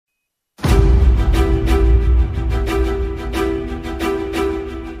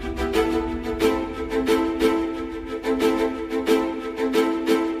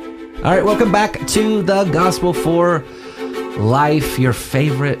All right, welcome back to the Gospel for Life, your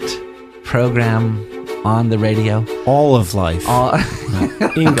favorite program on the radio. All of life.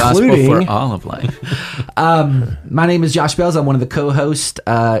 Gospel Including for all of life. My name is Josh Bells. I'm one of the co-hosts.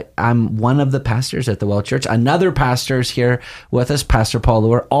 I'm one of the pastors at the Well Church. Another pastor is here with us, Pastor Paul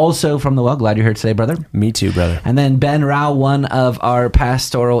Lure, also from the Well. Glad you're here today, brother. Me too, brother. And then Ben Rao, one of our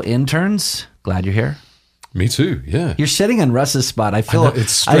pastoral interns. Glad you're here. Me too, yeah. You're sitting in Russ's spot. I feel know,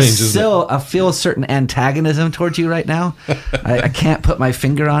 it's strange, isn't it? I feel a certain antagonism towards you right now. I can't put my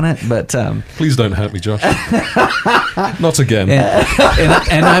finger on it, but Please don't hurt me, Josh. Not again.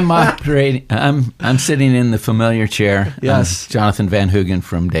 And I'm moderating. I'm sitting in the familiar chair. Yes. Jonathan Van Hoogen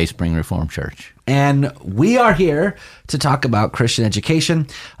from Dayspring Reformed Church. and we are here to talk about Christian education.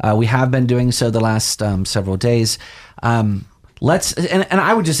 We have been doing so the last several days. And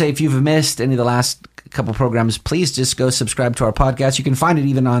I would just say, if you've missed any of the last couple programs, please just go subscribe to our podcast. You can find it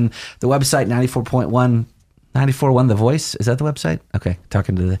even on the website, 94.1, 94.1 The Voice. Is that the website? Okay,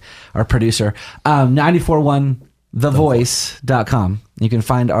 talking to our producer. 94.1thevoice.com. You can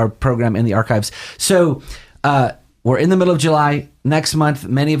find our program in the archives. So we're in the middle of July. Next month,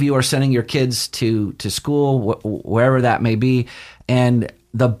 many of you are sending your kids to school, wherever that may be. And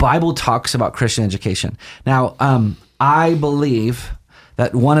the Bible talks about Christian education. Now, I believe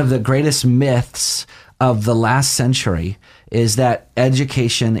that one of the greatest myths of the last century is that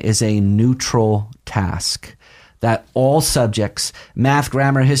education is a neutral task, that all subjects, math,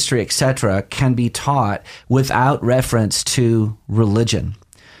 grammar, history, etc., can be taught without reference to religion.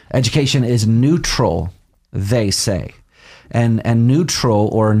 Education is neutral, they say. And neutral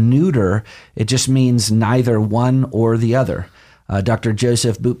or neuter, it just means neither one or the other. Dr.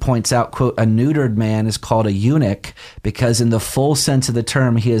 Joseph Boot points out, quote, a neutered man is called a eunuch because in the full sense of the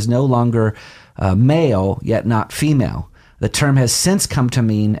term, he is no longer male, yet not female. The term has since come to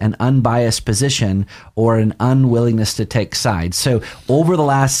mean an unbiased position or an unwillingness to take sides. So over the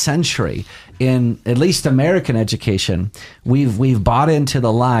last century, in at least American education, we've bought into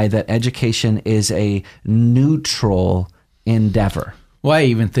the lie that education is a neutral endeavor. Well, I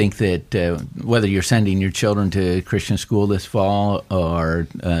even think that whether you're sending your children to Christian school this fall or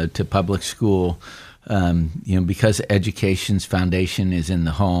to public school, because education's foundation is in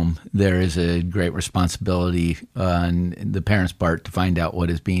the home, there is a great responsibility on the parents' part to find out what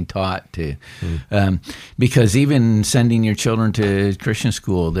is being taught. Because even sending your children to Christian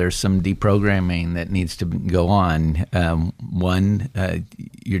school, there's some deprogramming that needs to go on. One,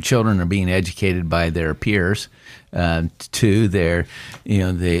 your children are being educated by their peers. Two, the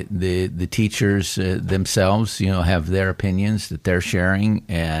teachers themselves, have their opinions that they're sharing,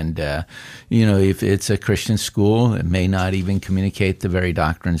 and if it's a Christian school, it may not even communicate the very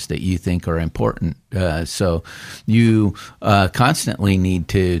doctrines that you think are important. So you constantly need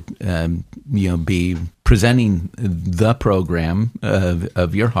to, be presenting the program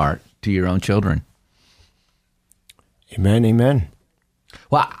of your heart to your own children. Amen, amen.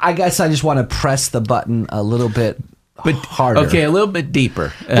 Well, I guess I just want to press the button a little bit harder. Okay, a little bit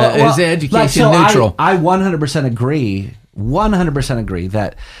deeper. Is education neutral? I 100% agree. 100% agree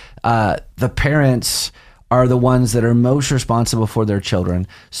that the parents are the ones that are most responsible for their children.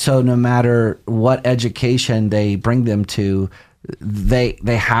 So no matter what education they bring them to, they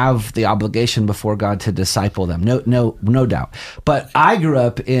have the obligation before God to disciple them. No doubt. But I grew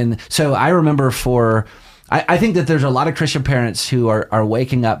up so I remember I think that there's a lot of Christian parents who are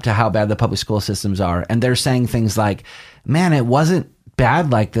waking up to how bad the public school systems are, and they're saying things like, man, it wasn't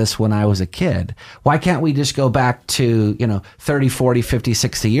bad like this when I was a kid. Why can't we just go back to 30, 40, 50,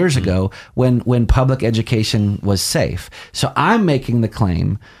 60 years ago when public education was safe? So I'm making the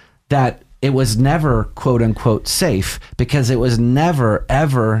claim that it was never, quote unquote, safe because it was never,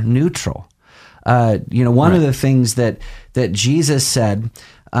 ever neutral. One of the things that Jesus said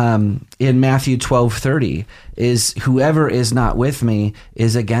in Matthew 12:30 is, whoever is not with me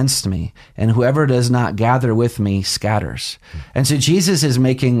is against me, and whoever does not gather with me scatters. And so Jesus is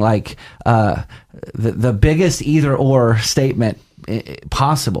making the biggest either or statement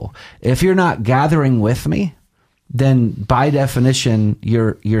possible. If you're not gathering with me, then by definition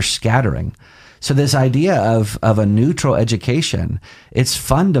you're scattering. So this idea of a neutral education, it's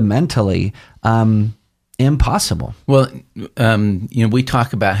fundamentally impossible. Well, we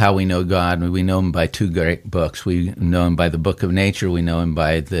talk about how we know God. We know Him by two great books. We know Him by the book of nature. We know Him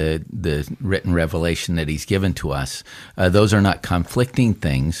by the written revelation that He's given to us. Those are not conflicting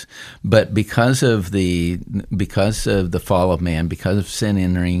things, but because of the fall of man, because of sin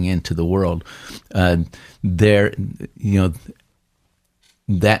entering into the world,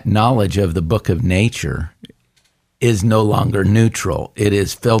 that knowledge of the book of nature is no longer neutral. It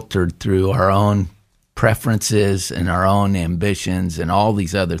is filtered through our own preferences and our own ambitions and all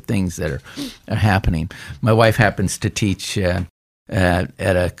these other things that are happening. My wife happens to teach at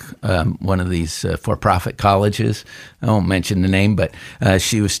one of these for-profit colleges. I won't mention the name, but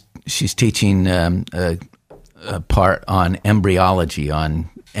she's teaching a part on embryology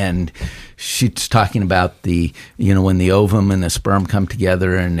and she's talking about when the ovum and the sperm come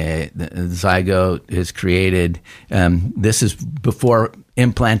together and the zygote is created. This is before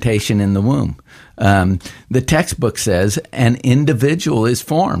implantation in the womb. The textbook says an individual is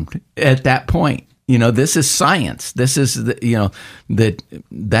formed at that point. This is science. This is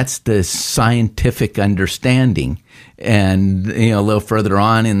that's the scientific understanding. And a little further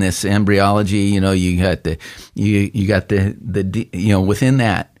on in this embryology, you got the within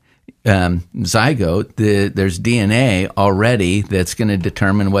that zygote, there's DNA already that's going to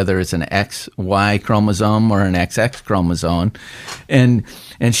determine whether it's an XY chromosome or an XX chromosome. And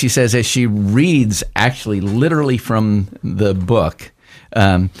she says, as she reads actually literally from the book,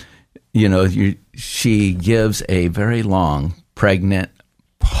 she gives a very long pregnant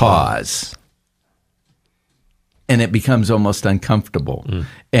pause. And it becomes almost uncomfortable.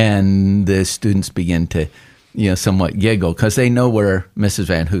 And the students begin to, somewhat giggle because they know where Mrs.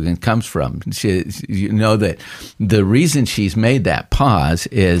 Van Hoogen comes from. That the reason she's made that pause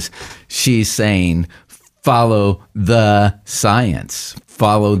is she's saying, follow the science,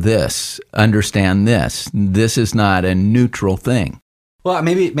 follow this, understand this. This is not a neutral thing. Well,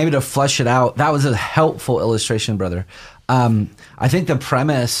 maybe to flesh it out, that was a helpful illustration, brother. I think the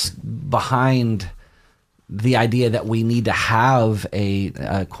premise behind the idea that we need to have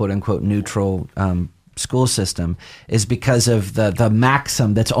a quote-unquote neutral school system is because of the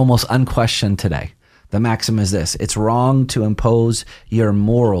maxim that's almost unquestioned today. The maxim is this: it's wrong to impose your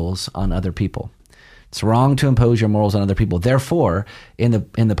morals on other people. It's wrong to impose your morals on other people. Therefore, in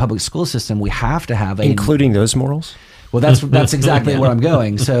the public school system, we have to have including those morals. Well, that's exactly where I'm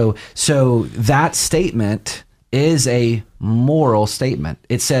going. So that statement is a moral statement.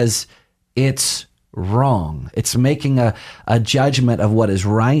 It says it's wrong. It's making a judgment of what is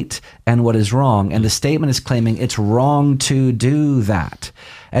right and what is wrong. And the statement is claiming it's wrong to do that.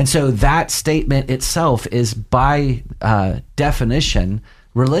 And so that statement itself is by definition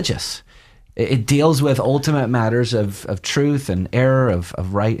religious. It deals with ultimate matters of truth and error,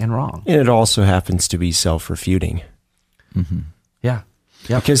 of right and wrong. And it also happens to be self-refuting. Mm-hmm. Yeah.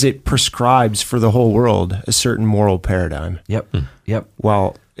 Yep. Because it prescribes for the whole world a certain moral paradigm. Yep. Yep.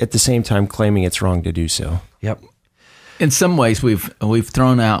 While at the same time claiming it's wrong to do so. Yep. In some ways, we've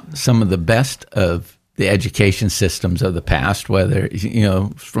thrown out some of the best of the education systems of the past, whether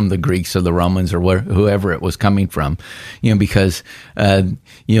from the Greeks or the Romans or whoever it was coming from, because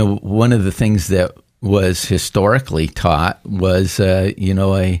one of the things that was historically taught was a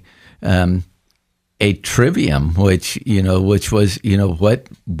trivium, which was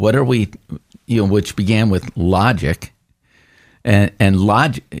what are we, which began with logic, and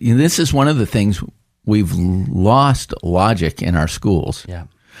logic. This is one of the things we've lost logic in our schools. Yeah.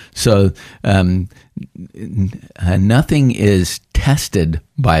 So nothing is tested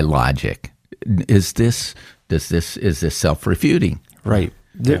by logic. Is this self-refuting? Right.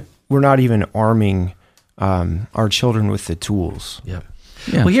 We're not even arming our children with the tools. Yeah.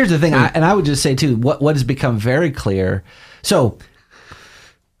 Yeah. Well, here's the thing, I would just say too, what has become very clear. So,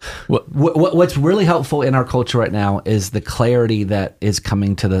 what's really helpful in our culture right now is the clarity that is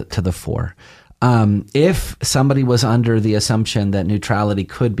coming to the fore. If somebody was under the assumption that neutrality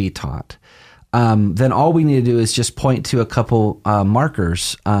could be taught, then all we need to do is just point to a couple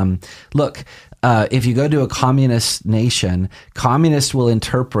markers. Look, if you go to a communist nation, communists will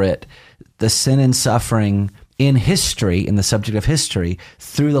interpret the sin and suffering in history, in the subject of history,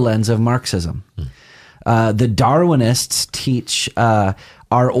 through the lens of Marxism. The Darwinists teach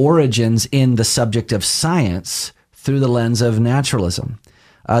our origins in the subject of science through the lens of naturalism.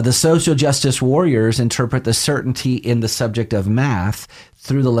 The social justice warriors interpret the certainty in the subject of math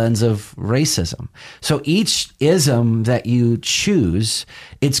through the lens of racism. So each ism that you choose,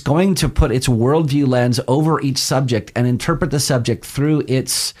 it's going to put its worldview lens over each subject and interpret the subject through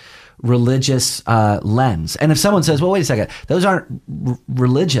its religious lens. And if someone says, well, wait a second, those aren't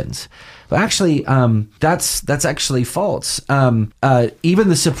religions. But actually, that's actually false. Even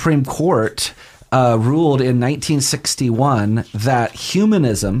the Supreme Court ruled in 1961 that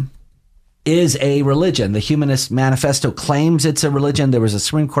humanism is a religion. The Humanist Manifesto claims it's a religion. There was a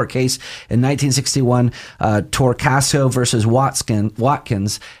Supreme Court case in 1961, Torcaso versus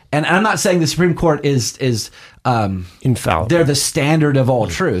Watkins. And I'm not saying the Supreme Court is infallible. They're the standard of all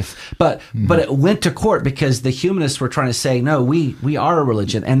truth, but it went to court because the humanists were trying to say, no, we are a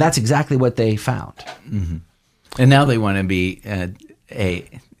religion, and that's exactly what they found. Mm-hmm. And now they want to be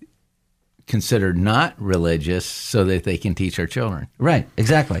considered not religious so that they can teach our children. Right,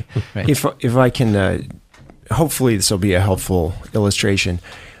 exactly. Right. If I can, hopefully this will be a helpful illustration.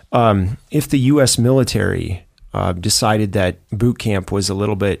 If the U.S. military decided that boot camp was a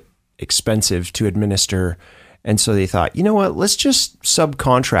little bit expensive to administer, and so they thought, you know what, let's just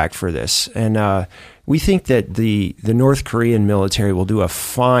subcontract for this. And we think that the North Korean military will do a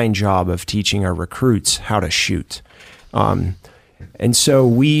fine job of teaching our recruits how to shoot. And so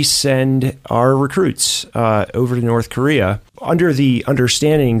we send our recruits over to North Korea under the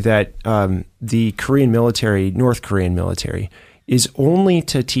understanding that the North Korean military, is only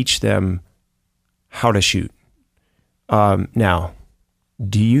to teach them how to shoot. Now,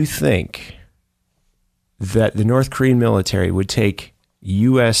 do you think that the North Korean military would take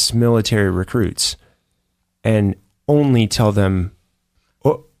U.S. military recruits and only tell them,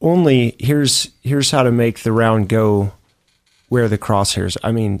 here's how to make the round go where the crosshairs?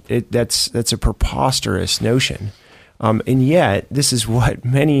 I mean, that's a preposterous notion. And yet, this is what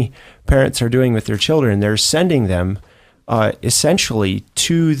many parents are doing with their children. They're sending them essentially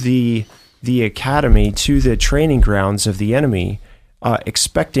to the academy, to the training grounds of the enemy,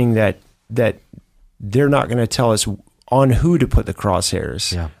 expecting that they're not going to tell us on who to put the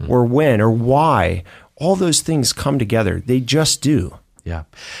crosshairs, or when, or why. All those things come together. They just do. Yeah.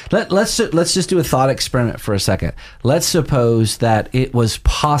 Let's just do a thought experiment for a second. Let's suppose that it was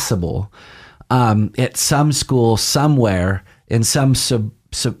possible at some school somewhere in some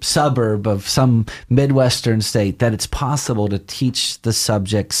suburb of some Midwestern state that it's possible to teach the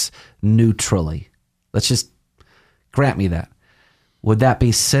subjects neutrally. Let's just grant me that. Would that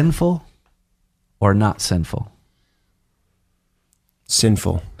be sinful or not sinful?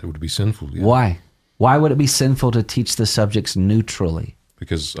 Sinful. It would be sinful. Yeah. Why? Why would it be sinful to teach the subjects neutrally?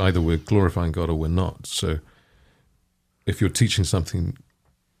 Because either we're glorifying God or we're not. So if you're teaching something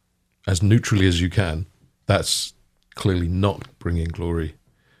as neutrally as you can, that's clearly not bringing glory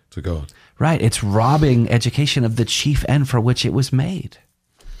to God. Right. It's robbing education of the chief end for which it was made.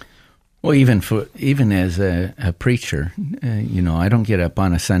 Well, even as a preacher, I don't get up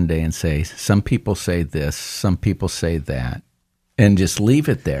on a Sunday and say, some people say this, some people say that, and just leave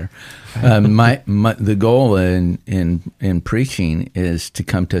it there. The goal in preaching is to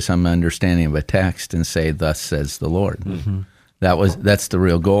come to some understanding of a text and say, "Thus says the Lord." Mm-hmm. That's the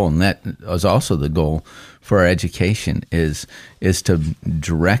real goal, and that was also the goal for our education is to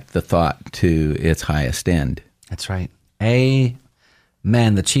direct the thought to its highest end. That's right. Amen.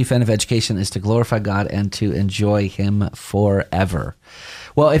 The chief end of education is to glorify God and to enjoy Him forever.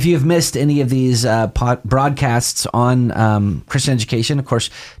 Well, if you've missed any of these broadcasts on Christian education, of course,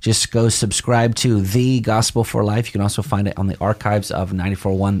 just go subscribe to The Gospel for Life. You can also find it on the archives of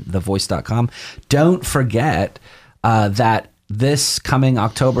 941thevoice.com. Don't forget that this coming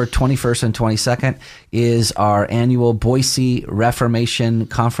October 21st and 22nd is our annual Boise Reformation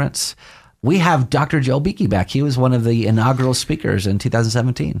Conference. We have Dr. Joel Beeke back. He was one of the inaugural speakers in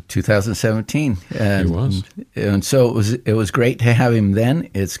 2017. 2017. He was. And so it was great to have him then.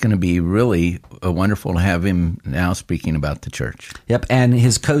 It's going to be really wonderful to have him now speaking about the church. Yep, and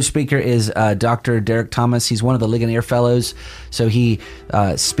his co-speaker is Dr. Derek Thomas. He's one of the Ligonier Fellows, so he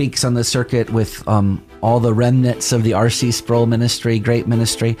speaks on the circuit with all the remnants of the R.C. Sproul ministry, great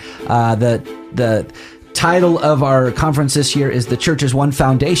ministry. The title of our conference this year is The Church is One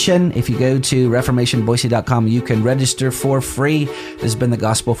Foundation. If you go to reformationboise.com, you can register for free. This has been The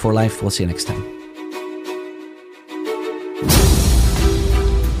Gospel for Life. We'll see you next time.